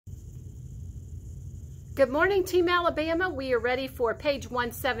Good morning, Team Alabama. We are ready for page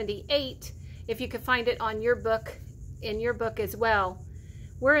 178, if you could find it on your book, in your book as well.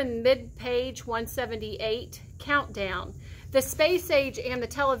 We're in mid-page 178, countdown. The space age and the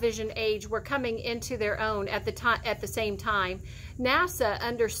television age were coming into their own at the same time. NASA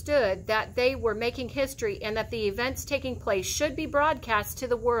understood that they were making history and that the events taking place should be broadcast to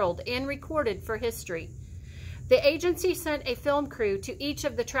the world and recorded for history. The agency sent a film crew to each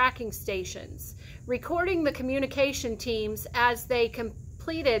of the tracking stations, recording the communication teams as they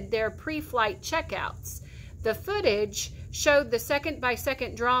completed their pre-flight checkouts. The footage showed the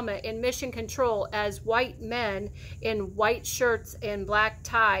second-by-second drama in mission control as white men in white shirts and black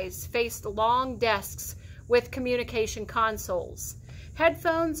ties faced long desks with communication consoles.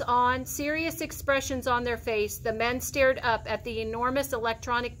 Headphones on, serious expressions on their face, the men stared up at the enormous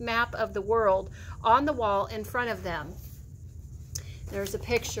electronic map of the world on the wall in front of them. There's a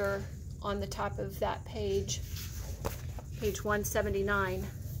picture on the top of that page, page 179.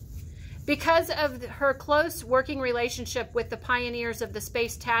 Because of her close working relationship with the pioneers of the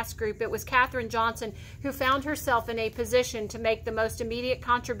Space Task Group, it was Katherine Johnson who found herself in a position to make the most immediate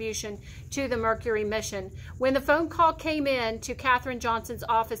contribution to the Mercury mission. When the phone call came in to Katherine Johnson's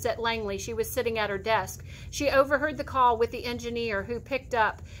office at Langley, she was sitting at her desk. She overheard the call with the engineer who picked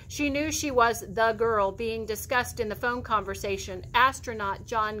up. She knew she was the girl being discussed in the phone conversation. Astronaut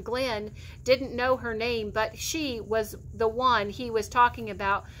John Glenn didn't know her name, but she was the one he was talking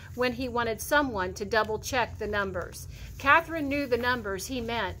about when he wanted someone to double-check the numbers. Katherine knew the numbers he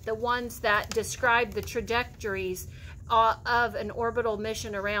meant, the ones that described the trajectories of an orbital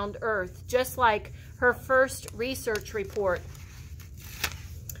mission around Earth, just like her first research report,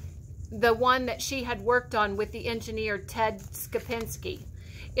 the one that she had worked on with the engineer Ted Skopinski.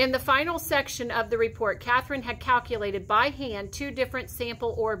 In the final section of the report, Katherine had calculated by hand 2 different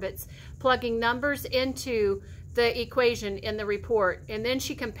sample orbits, plugging numbers into the equation in the report, and then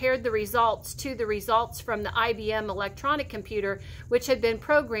she compared the results to the results from the IBM electronic computer, which had been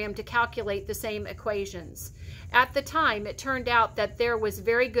programmed to calculate the same equations. At the time, it turned out that there was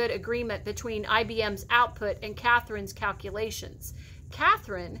very good agreement between IBM's output and Katherine's calculations.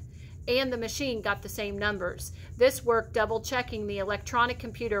 Katherine and the machine got the same numbers. This work double-checking the electronic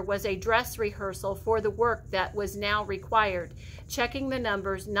computer was a dress rehearsal for the work that was now required, checking the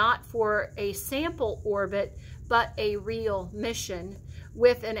numbers not for a sample orbit, but a real mission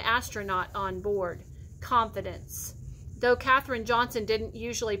with an astronaut on board. Confidence. Though Katherine Johnson didn't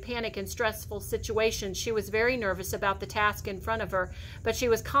usually panic in stressful situations, she was very nervous about the task in front of her, but she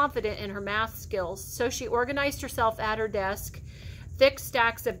was confident in her math skills, so she organized herself at her desk. Thick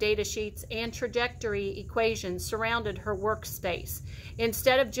stacks of data sheets and trajectory equations surrounded her workspace.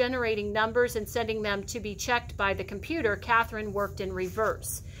 Instead of generating numbers and sending them to be checked by the computer, Katherine worked in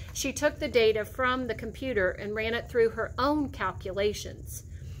reverse. She took the data from the computer and ran it through her own calculations.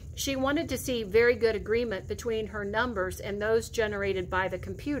 She wanted to see very good agreement between her numbers and those generated by the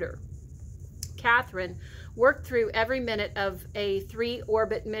computer. Katherine worked through every minute of a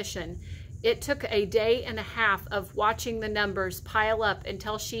 3-orbit mission. It took a day and a half of watching the numbers pile up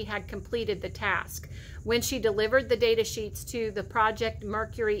until she had completed the task. When she delivered the data sheets to the Project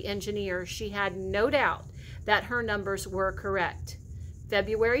Mercury engineer, she had no doubt that her numbers were correct.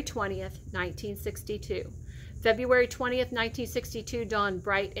 February 20th, 1962. February 20th, 1962 dawned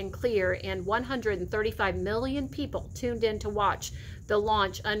bright and clear, and 135 million people tuned in to watch the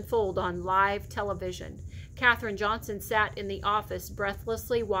launch unfold on live television. Katherine Johnson sat in the office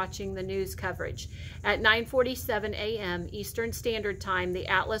breathlessly watching the news coverage. At 9:47 a.m. Eastern Standard Time, the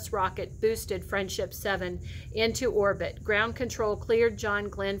Atlas rocket boosted Friendship 7 into orbit. Ground control cleared John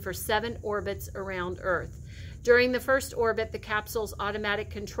Glenn for 7 orbits around Earth. During the first orbit, the capsule's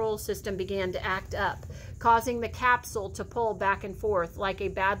automatic control system began to act up, causing the capsule to pull back and forth like a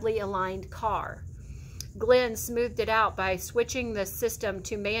badly aligned car. Glenn smoothed it out by switching the system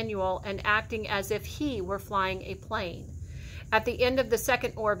to manual and acting as if he were flying a plane. At the end of the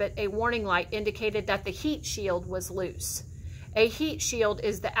second orbit, a warning light indicated that the heat shield was loose. A heat shield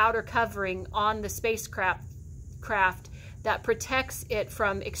is the outer covering on the spacecraft that protects it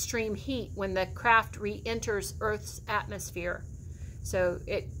from extreme heat when the craft re-enters Earth's atmosphere. So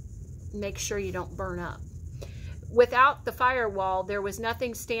it makes sure you don't burn up. Without the firewall, there was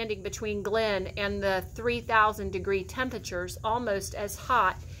nothing standing between Glenn and the 3,000-degree temperatures, almost as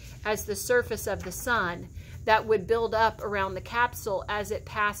hot as the surface of the sun, that would build up around the capsule as it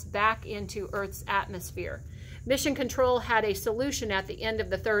passed back into Earth's atmosphere. Mission Control had a solution at the end of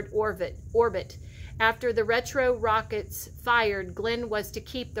the third orbit. After the retro rockets fired, Glenn was to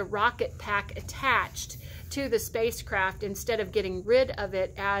keep the rocket pack attached to the spacecraft instead of getting rid of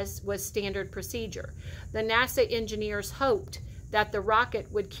it as was standard procedure. The NASA engineers hoped that the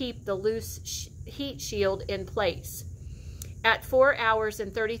rocket would keep the loose heat shield in place. At 4 hours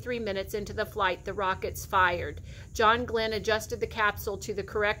and 33 minutes into the flight, the rockets fired. John Glenn adjusted the capsule to the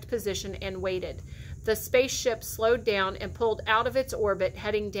correct position and waited. The spaceship slowed down and pulled out of its orbit,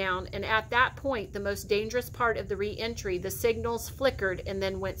 heading down, and at that point, the most dangerous part of the re-entry, the signals flickered and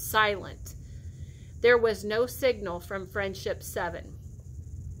then went silent. There was no signal from Friendship 7.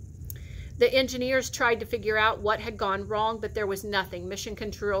 The engineers tried to figure out what had gone wrong, but there was nothing Mission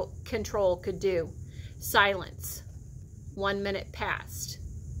Control could do. Silence. 1 minute passed.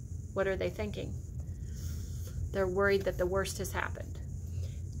 What are they thinking? They're worried that the worst has happened.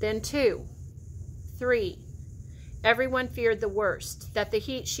 Then 2. 3. Everyone feared the worst, that the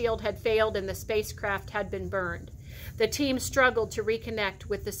heat shield had failed and the spacecraft had been burned. The team struggled to reconnect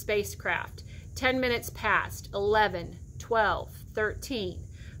with the spacecraft. 10 minutes passed. 11, 12, 13.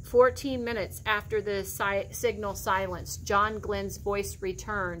 14 minutes after the signal silenced, John Glenn's voice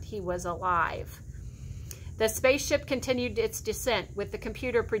returned. He was alive. The spaceship continued its descent, with the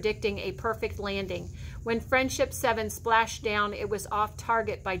computer predicting a perfect landing. When Friendship 7 splashed down, it was off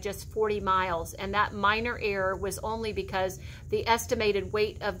target by just 40 miles, and that minor error was only because the estimated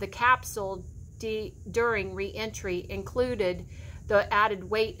weight of the capsule during re-entry included the added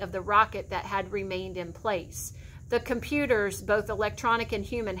weight of the rocket that had remained in place. The computers, both electronic and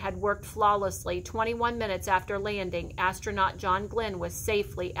human, had worked flawlessly. 21 minutes after landing, astronaut John Glenn was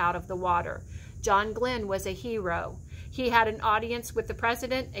safely out of the water. John Glenn was a hero. He had an audience with the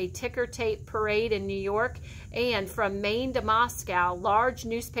president, a ticker tape parade in New York, and from Maine to Moscow, large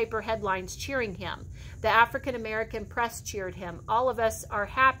newspaper headlines cheering him. The African-American press cheered him. All of us are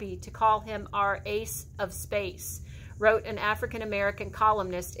happy to call him our ace of space, wrote an African-American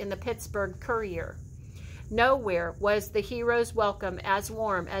columnist in the Pittsburgh Courier. Nowhere was the hero's welcome as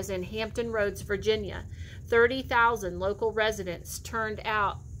warm as in Hampton Roads, Virginia. 30,000 local residents turned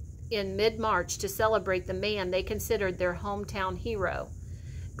out in mid-March to celebrate the man they considered their hometown hero.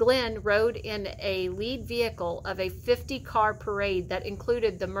 Glenn rode in a lead vehicle of a 50-car parade that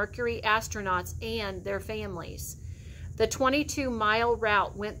included the Mercury astronauts and their families. The 22-mile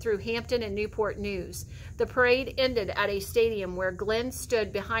route went through Hampton and Newport News. The parade ended at a stadium where Glenn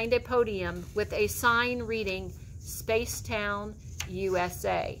stood behind a podium with a sign reading, Spacetown,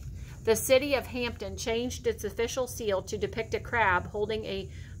 USA. The city of Hampton changed its official seal to depict a crab holding a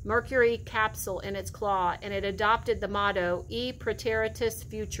Mercury capsule in its claw, and it adopted the motto, E Praeteritus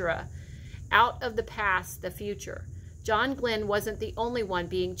Futura, out of the past, the future. John Glenn wasn't the only one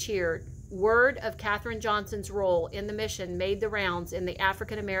being cheered. Word of Katherine Johnson's role in the mission made the rounds in the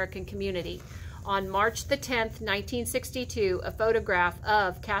African-American community. On March the 10th, 1962, a photograph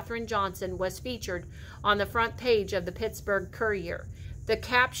of Katherine Johnson was featured on the front page of the Pittsburgh Courier. The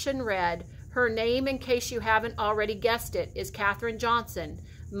caption read, "Her name, in case you haven't already guessed it, is Katherine Johnson,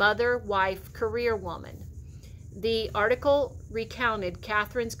 mother, wife, career woman." The article recounted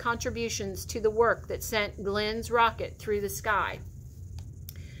Katherine's contributions to the work that sent Glenn's rocket through the sky.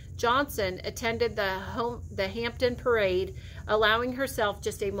 Johnson attended the Hampton parade, allowing herself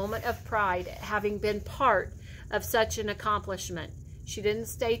just a moment of pride at having been part of such an accomplishment. She didn't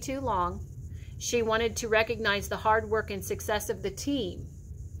stay too long. She wanted to recognize the hard work and success of the team.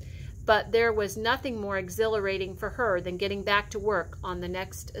 But there was nothing more exhilarating for her than getting back to work on the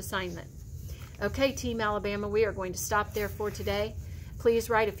next assignment. Okay, Team Alabama, we are going to stop there for today. Please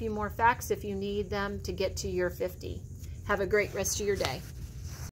write a few more facts if you need them to get to your 50. Have a great rest of your day.